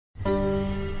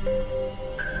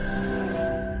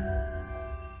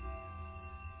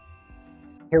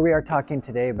Here we are talking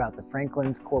today about the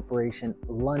Franklin's Corporation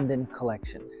London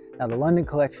Collection. Now the London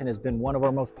Collection has been one of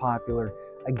our most popular.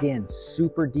 Again,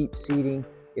 super deep seating.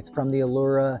 It's from the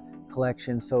Allura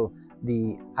collection, so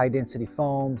the high density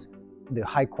foams, the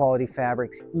high quality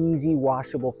fabrics, easy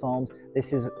washable foams.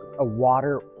 This is a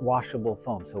water washable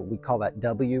foam, so we call that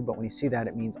W, but when you see that,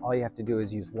 it means all you have to do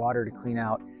is use water to clean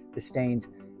out the stains,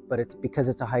 but it's because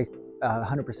it's a high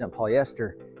 100%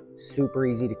 polyester, super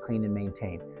easy to clean and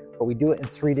maintain. But we do it in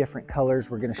 3 different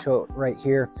colors. We're going to show it right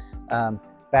here.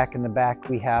 Back in the back,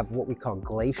 we have what we call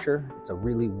Glacier. It's a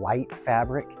really white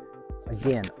fabric.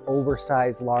 Again,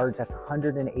 oversized, large. That's a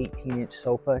 118-inch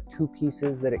sofa, 2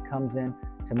 pieces that it comes in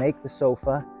to make the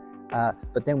sofa.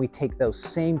 But then we take those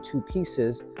same 2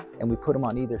 pieces and we put them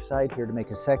on either side here to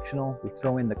make a sectional. We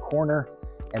throw in the corner,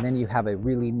 and then you have a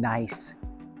really nice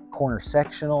corner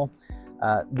sectional.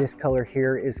 This color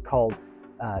here is called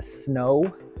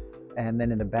Snow. And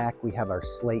then in the back, we have our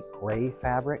slate gray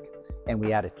fabric, and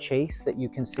we add a chaise that you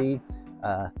can see.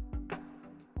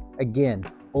 Again,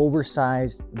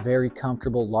 oversized, very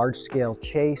comfortable, large scale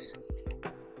chaise.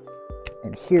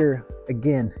 And here,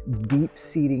 again, deep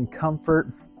seating comfort,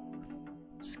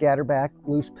 scatterback,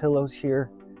 loose pillows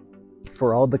here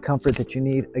for all the comfort that you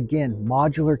need. Again,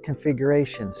 modular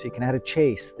configuration, so you can add a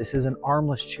chaise. This is an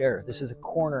armless chair. This is a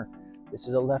corner. This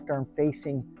is a left arm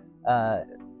facing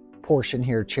portion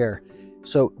here chair.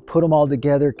 So put them all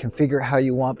together, configure it how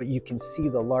you want, but you can see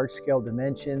the large scale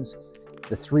dimensions.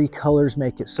 The 3 colors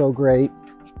make it so great.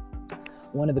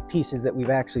 One of the pieces that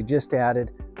we've actually just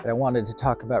added that I wanted to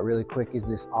talk about really quick is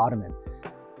this ottoman.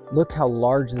 Look how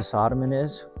large this ottoman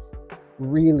is.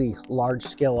 Really large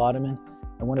scale ottoman.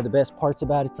 And one of the best parts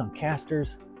about it's on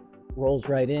casters, rolls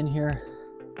right in here.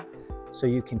 So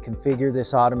you can configure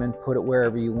this ottoman, put it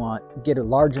wherever you want, get a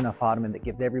large enough ottoman that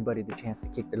gives everybody the chance to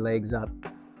kick their legs up,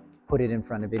 put it in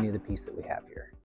front of any of the piece that we have here.